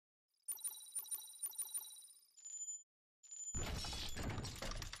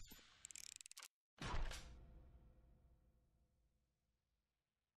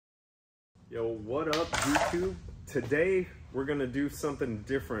Yo, what up, YouTube? Today we're gonna do something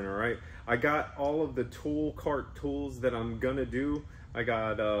different, all right? I got all of the tool cart tools that I'm gonna do. I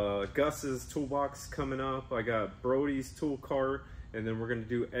got Gus's toolbox coming up. I got Brody's tool cart, and then we're gonna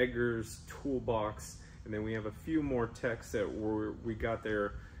do Edgar's toolbox. And then we have a few more techs that we got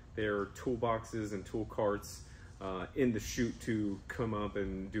their toolboxes and tool carts in the chute to come up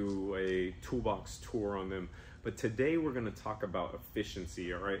and do a toolbox tour on them. But today we're going to talk about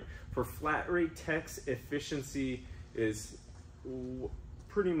efficiency, all right? For flat rate techs, efficiency is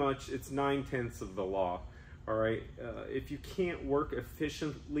pretty much, it's 9/10 of the law, all right? If you can't work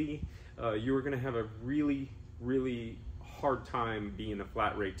efficiently, you're going to have a really hard time being a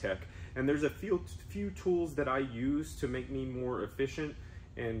flat rate tech. And there's a few tools that I use to make me more efficient.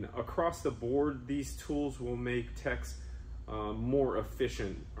 And across the board, these tools will make techs more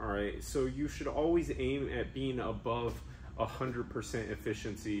efficient, all right? So you should always aim at being above 100%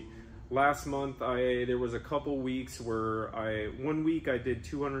 efficiency. Last month, there was a couple weeks where one week I did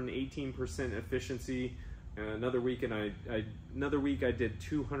 218% efficiency, and another week I did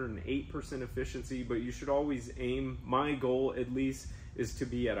 208% efficiency, but you should always aim, my goal at least, is to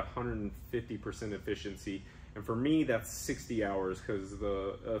be at 150% efficiency. And for me, that's 60 hours because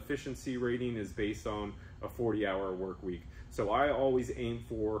the efficiency rating is based on a 40-hour work week. So I always aim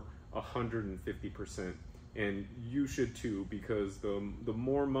for 150%. And you should too, because the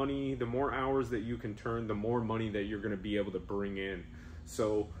more money, the more hours that you can turn, the more money that you're going to be able to bring in.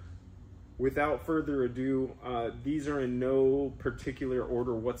 So without further ado, these are in no particular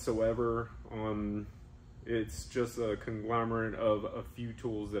order whatsoever. It's just a conglomerate of a few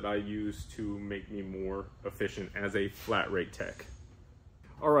tools that I use to make me more efficient as a flat rate tech.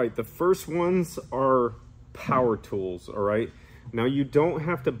 All right, the first ones are power tools, all right? Now you don't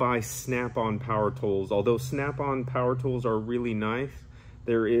have to buy Snap-on power tools, although Snap-on power tools are really nice.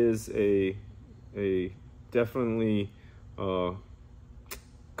 There is a definitely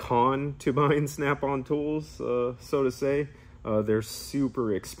con to buying Snap-on tools, so to say. They're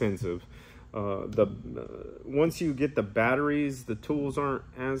super expensive. Once you get the batteries, the tools aren't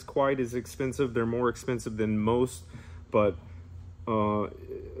as quite as expensive. They're more expensive than most, but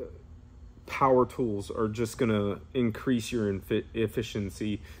power tools are just gonna increase your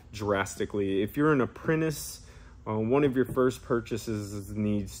efficiency drastically. If you're an apprentice, one of your first purchases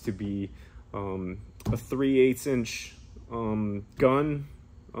needs to be a 3/8 inch gun.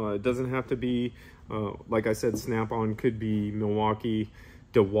 It doesn't have to be, like I said, Snap-on, could be Milwaukee,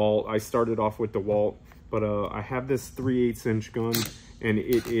 DeWalt. I started off with DeWalt, but I have this 3/8 inch gun, and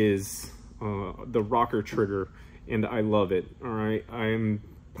it is the rocker trigger, and I love it. All right, I'm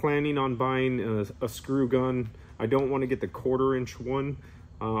planning on buying a screw gun. I don't want to get the 1/4 inch one.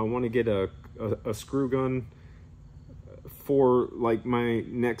 I want to get a screw gun for like my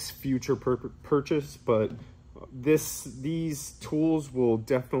next future purchase, but these tools will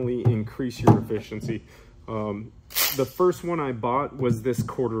definitely increase your efficiency. The first one I bought was this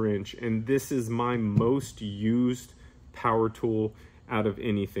 1/4 inch, and this is my most used power tool out of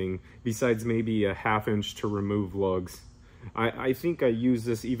anything, besides maybe a 1/2 inch to remove lugs. I think I use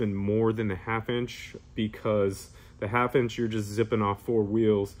this even more than the 1/2 inch, because the 1/2 inch you're just zipping off 4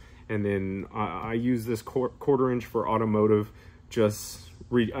 wheels, and then I use this 1/4 inch for automotive.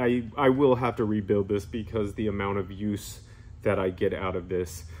 I will have to rebuild this because the amount of use that I get out of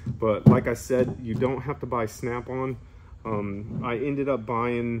this. But like I said, you don't have to buy Snap-on. I ended up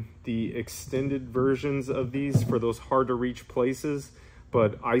buying the extended versions of these for those hard to reach places,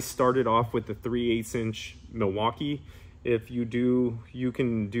 but I started off with the 3/8 inch Milwaukee. If you do, you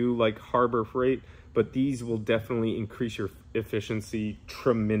can do like Harbor Freight, but these will definitely increase your efficiency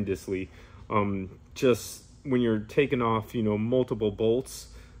tremendously. Just when you're taking off, you know, multiple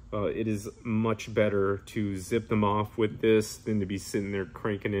bolts, it is much better to zip them off with this than to be sitting there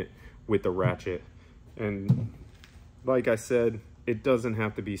cranking it with the ratchet. And like I said, it doesn't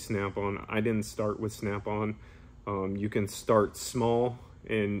have to be Snap-on. I didn't start with Snap-on. You can start small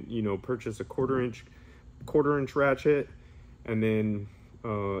and, you know, purchase a 1/4 inch ratchet, and then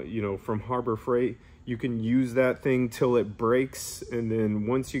you know, from Harbor Freight, you can use that thing till it breaks, and then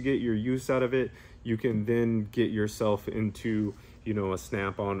once you get your use out of it, you can then get yourself into, you know, a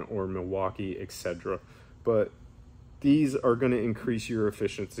Snap-on or Milwaukee, etc. But these are going to increase your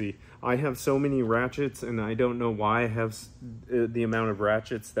efficiency. I have so many ratchets, and I don't know why I have the amount of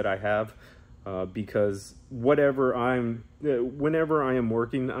ratchets that I have, because whenever I am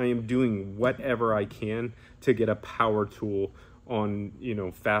working, I am doing whatever I can to get a power tool on, you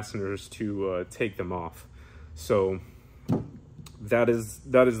know, fasteners to take them off. So that is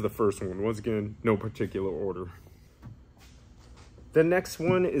the first one. Once again, no particular order. The next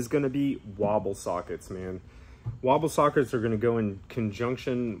one is going to be wobble sockets, man. Wobble sockets are going to go in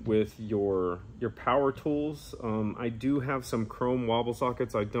conjunction with your power tools. I do have some chrome wobble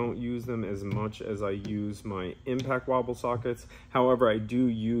sockets. I don't use them as much as I use my impact wobble sockets. However, I do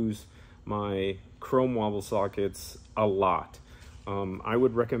use my chrome wobble sockets a lot. I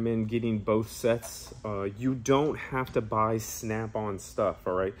would recommend getting both sets. You don't have to buy snap-on stuff,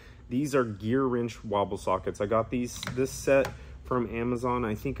 all right? These are gear wrench wobble sockets. I got this set from Amazon.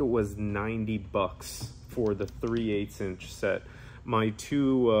 I think it was 90 bucks for the 3/8 inch set. My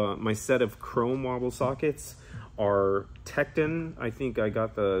set of chrome wobble sockets are Tecton. I think I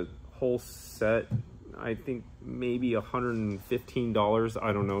got the whole set, I think maybe $115.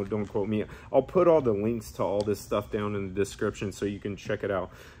 I don't know, don't quote me. I'll put all the links to all this stuff down in the description so you can check it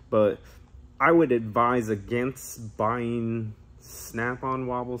out. But I would advise against buying snap-on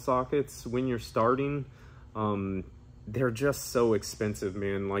wobble sockets when you're starting. They're just so expensive,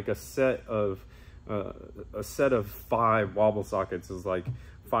 man. Like a set of 5 wobble sockets is like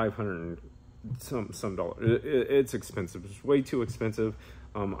 500 some dollars. It's expensive. It's way too expensive.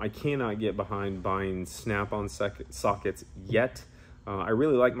 I cannot get behind buying snap-on sockets yet. I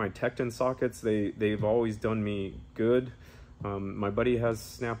really like my Tecton sockets. They've always done me good. My buddy has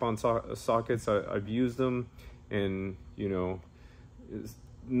snap-on sockets. I've used them, and you know, it's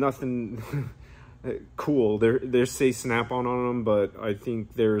nothing cool. They say snap-on on them, but I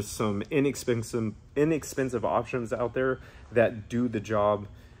think there's some inexpensive options out there that do the job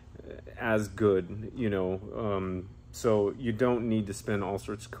as good, you know. So you don't need to spend all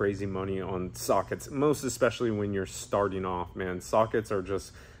sorts of crazy money on sockets, most especially when you're starting off, man. Sockets are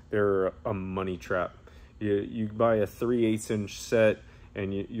just, they're a money trap. You buy a 3/8 inch set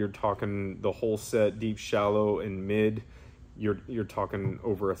and you're talking the whole set, deep, shallow, and mid. You're talking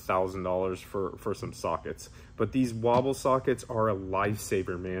over $1,000 for some sockets. But these wobble sockets are a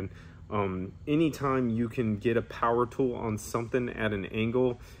lifesaver, man. Anytime you can get a power tool on something at an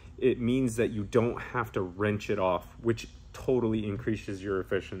angle, it means that you don't have to wrench it off, which totally increases your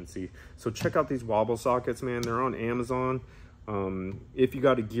efficiency. So check out these wobble sockets, man. They're on Amazon. If you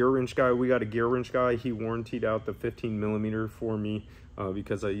got a gear wrench guy, we got a gear wrench guy. He warrantied out the 15mm for me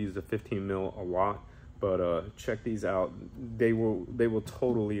because I use the 15mm a lot. But check these out. They will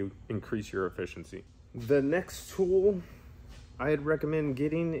totally increase your efficiency. The next tool I'd recommend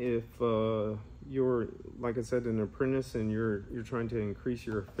getting if you're, like I said, an apprentice and you're trying to increase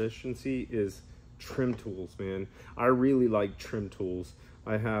your efficiency is trim tools, man. I really like trim tools.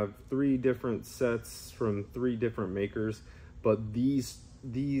 I have 3 different sets from 3 different makers, but these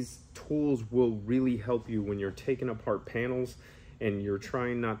tools will really help you when you're taking apart panels and you're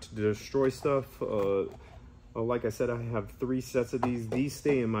trying not to destroy stuff. Like I said, I have 3 sets of these. These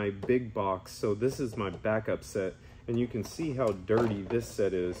stay in my big box, so this is my backup set, and you can see how dirty this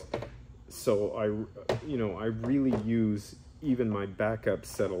set is. So I really use even my backup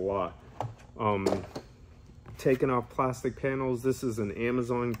set a lot. Taking off plastic panels. This is an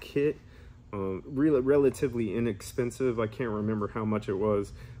Amazon kit. Relatively inexpensive. I can't remember how much it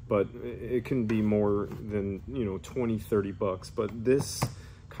was, but it can be more than, you know, 20-30 bucks. But this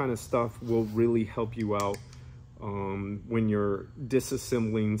kind of stuff will really help you out when you're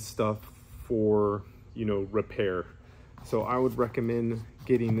disassembling stuff for, you know, repair. So I would recommend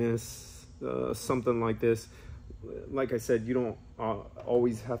getting this, something like this. Like I said, you don't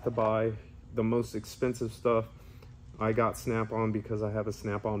always have to buy the most expensive stuff. I got Snap-on because I have a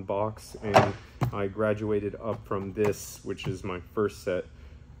Snap-on box, and I graduated up from this, which is my first set.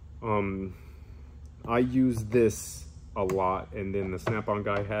 I use this a lot, and then the Snap-on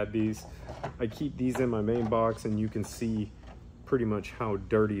guy had these. I keep these in my main box, and you can see pretty much how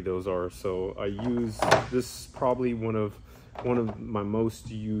dirty those are. So I use this, probably one of my most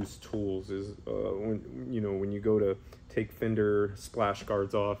used tools is when you go to take fender splash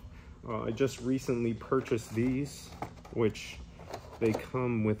guards off. I just recently purchased these, which they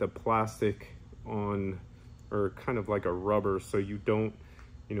come with a plastic on, or kind of like a rubber, so you don't,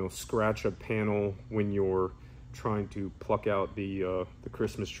 you know, scratch a panel when you're trying to pluck out the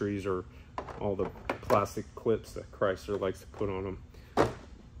Christmas trees or all the plastic clips that Chrysler likes to put on them.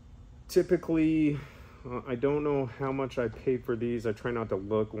 Typically, I don't know how much I paid for these. I try not to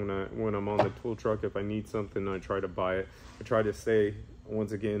look when I'm on the tool truck. If I need something, I try to buy it. I try to stay,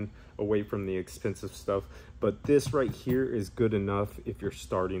 once again, away from the expensive stuff. But this right here is good enough if you're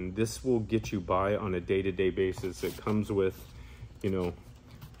starting. This will get you by on a day-to-day basis. It comes with, you know,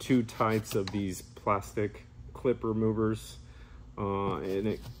 2 types of these plastic clip removers, and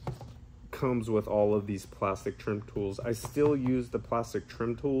it comes with all of these plastic trim tools. I still use the plastic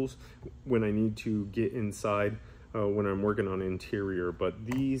trim tools when I need to get inside when I'm working on interior, but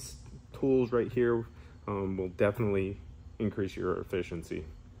these tools right here will definitely increase your efficiency.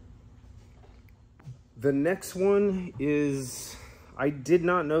 The next one is, I did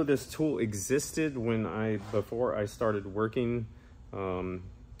not know this tool existed before I started working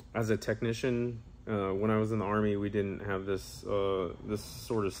as a technician. When I was in the Army, we didn't have this this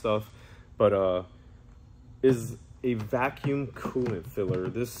sort of stuff, but is a vacuum coolant filler.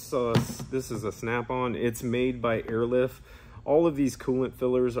 This is a snap-on. It's made by Airlift. All of these coolant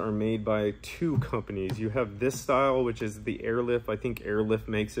fillers are made by two companies. You have this style, which is the Airlift. I think Airlift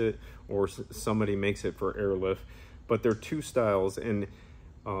makes it, or somebody makes it for Airlift. But they're two styles, and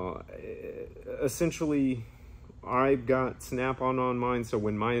essentially, I've got snap-on on mine, so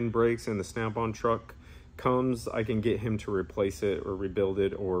when mine breaks and the snap-on truck comes, I can get him to replace it or rebuild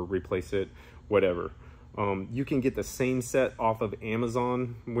it or replace it, whatever. You can get the same set off of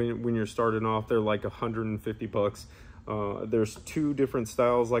Amazon when you're starting off. They're like 150 bucks. There's two different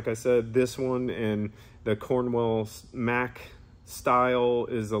styles, like I said. This one and the Cornwell Mac style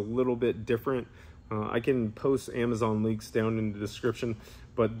is a little bit different. I can post Amazon links down in the description,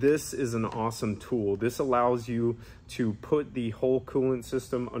 but this is an awesome tool. This allows you to put the whole coolant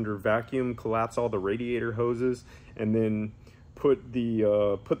system under vacuum, collapse all the radiator hoses, and then put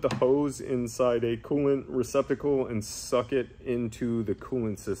the hose inside a coolant receptacle and suck it into the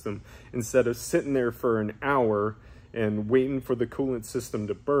coolant system. Instead of sitting there for an hour and waiting for the coolant system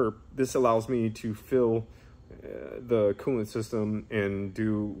to burp, this allows me to fill the coolant system and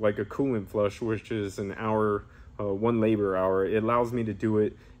do like a coolant flush, which is an hour, 1 labor hour. It allows me to do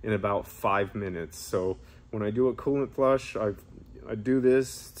it in about 5 minutes. So when I do a coolant flush, I do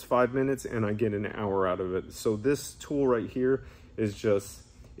this, it's 5 minutes, and I get an hour out of it. So this tool right here is just,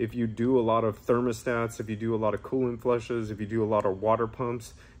 if you do a lot of thermostats, if you do a lot of coolant flushes, if you do a lot of water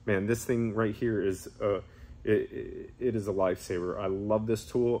pumps, man, this thing right here is it is a lifesaver. I love this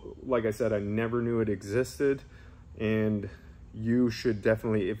tool. Like I said, I never knew it existed, and you should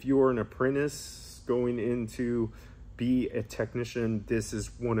definitely, if you are an apprentice going into be a technician, this is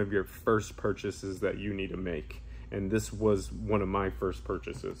one of your first purchases that you need to make. And this was one of my first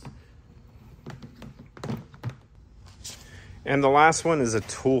purchases. And the last one is a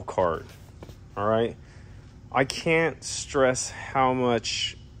tool cart. All right. I can't stress how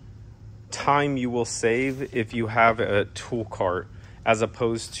much time you will save if you have a tool cart as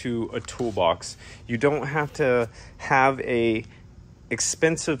opposed to a toolbox. You don't have to have a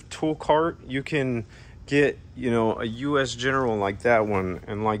expensive tool cart. You can get, you know, a US General like that one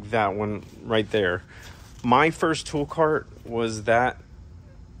and like that one right there. My first tool cart was that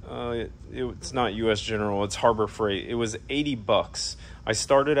it's not US General, it's Harbor Freight. It was 80 bucks. I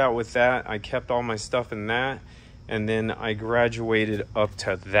started out with that. I kept all my stuff in that, and then I graduated up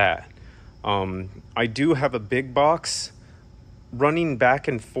to that. I do have a big box. Running back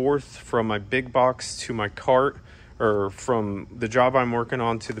and forth from my big box to my cart, or from the job I'm working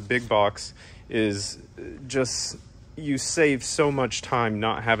on to the big box, is just, you save so much time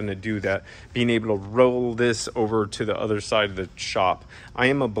not having to do that, being able to roll this over to the other side of the shop. I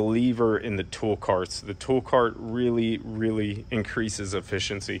am a believer in the tool carts. The tool cart really increases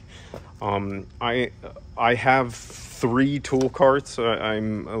efficiency. I have 3 tool carts.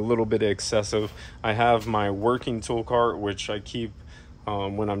 I'm a little bit excessive. I have my working tool cart, which I keep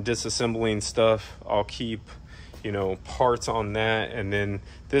when I'm disassembling stuff. I'll keep, you know, parts on that, and then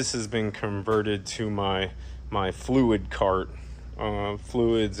this has been converted to my fluid cart,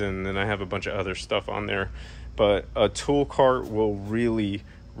 fluids, and then I have a bunch of other stuff on there. But a tool cart will really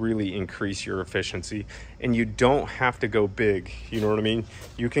increase your efficiency, and you don't have to go big, you know what I mean?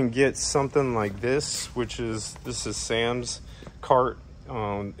 You can get something like this, this is Sam's cart.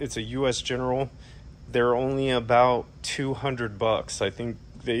 It's a US General. They're only about 200 bucks. I think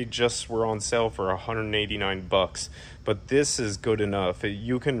they just were on sale for 189 bucks, but this is good enough.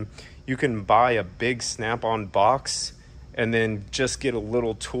 You can buy a big snap-on box and then just get a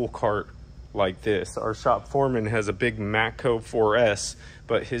little tool cart like this. Our shop foreman has a big Matco 4S,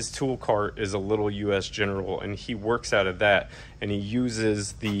 but his tool cart is a little US General, and he works out of that, and he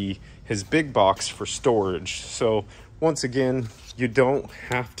uses his big box for storage. So once again, you don't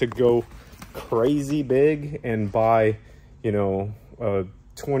have to go crazy big and buy, you know, a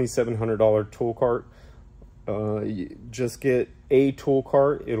 $2,700 tool cart. Just get a tool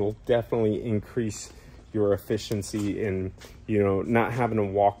cart. It'll definitely increase your efficiency, and, you know, not having to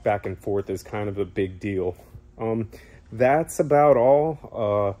walk back and forth is kind of a big deal. That's about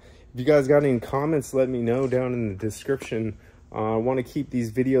all. If you guys got any comments, let me know down in the description. I want to keep these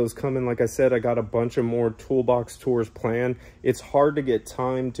videos coming. Like I said, I got a bunch of more toolbox tours planned. It's hard to get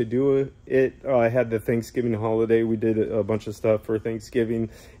time to do it. I had the Thanksgiving holiday. We did a bunch of stuff for Thanksgiving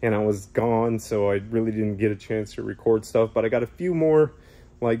and I was gone, so I really didn't get a chance to record stuff. But I got a few more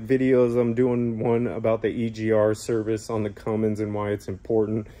like videos. I'm doing one about the EGR service on the Cummins and why it's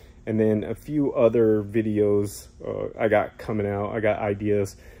important. And then a few other videos I got coming out. I got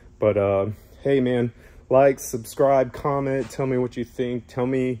ideas. But hey man, like, subscribe, comment, tell me what you think. Tell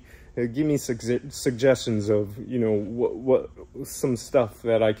me, give me suggestions of, you know, what some stuff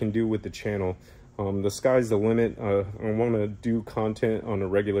that I can do with the channel. The sky's the limit. I want to do content on a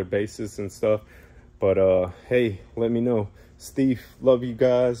regular basis and stuff. But hey, let me know. Steve, love you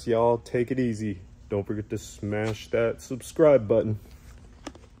guys. Y'all take it easy. Don't forget to smash that subscribe button.